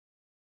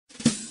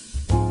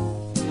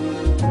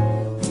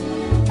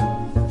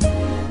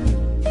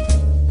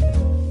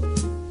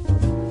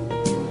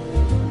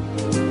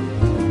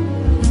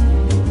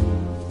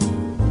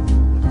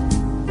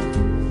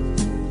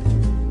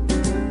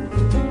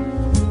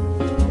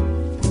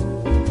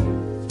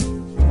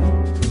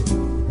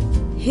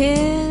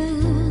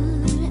Here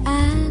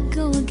I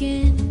go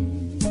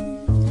again.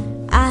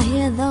 I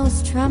hear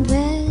those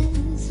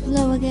trumpets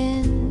blow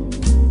again,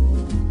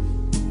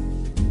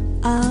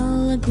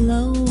 all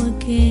aglow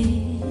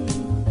again,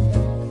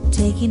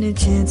 taking a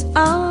chance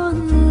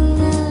on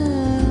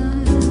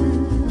love.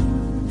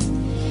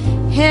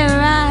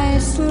 Here I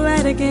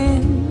sled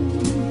again,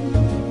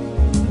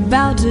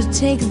 about to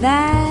take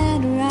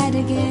that ride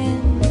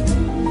again.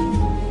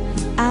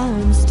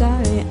 I'm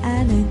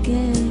starry-eyed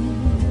again,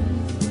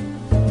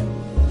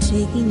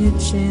 taking a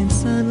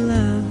chance on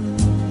love.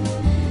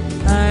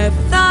 I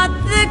thought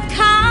the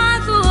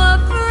cards were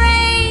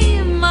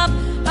frame up,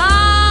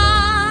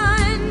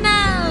 I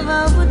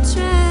never would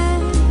try,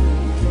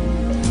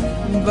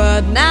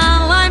 but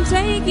now I'm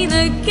taking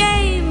the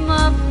game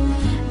up,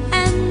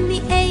 and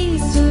the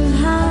ace of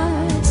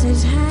hearts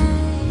is high.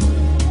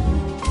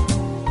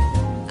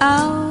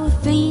 All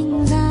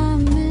things are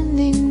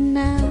mending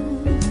now,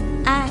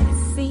 I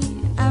see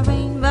a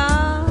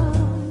rainbow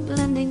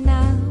blending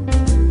now.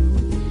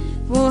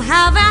 We'll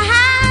have a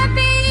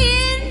happy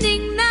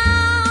ending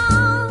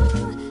now,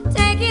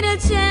 taking a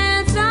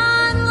chance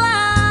on love.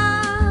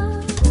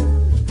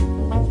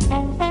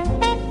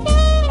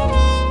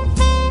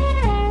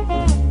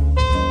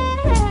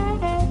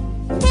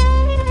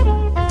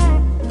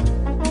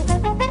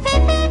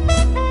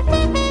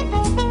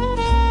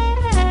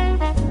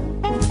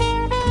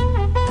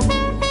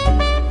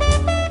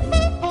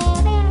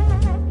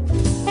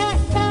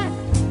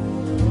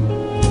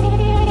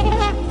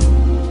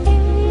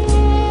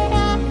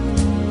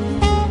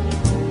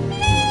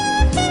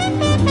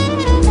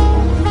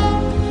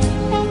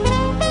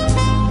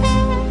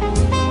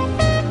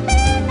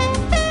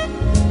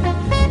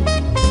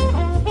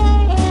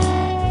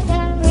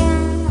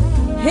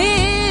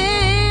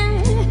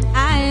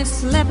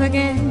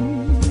 Again,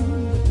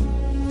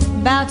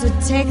 about to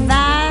take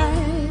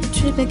that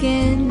trip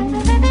again.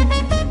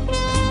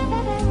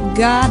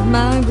 Got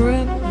my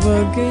grip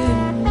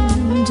again,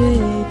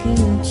 taking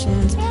a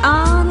chance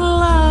on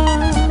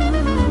love.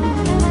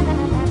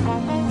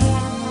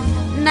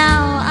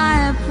 Now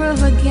I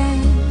approve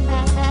again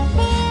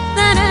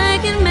that I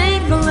can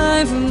make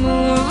life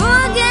more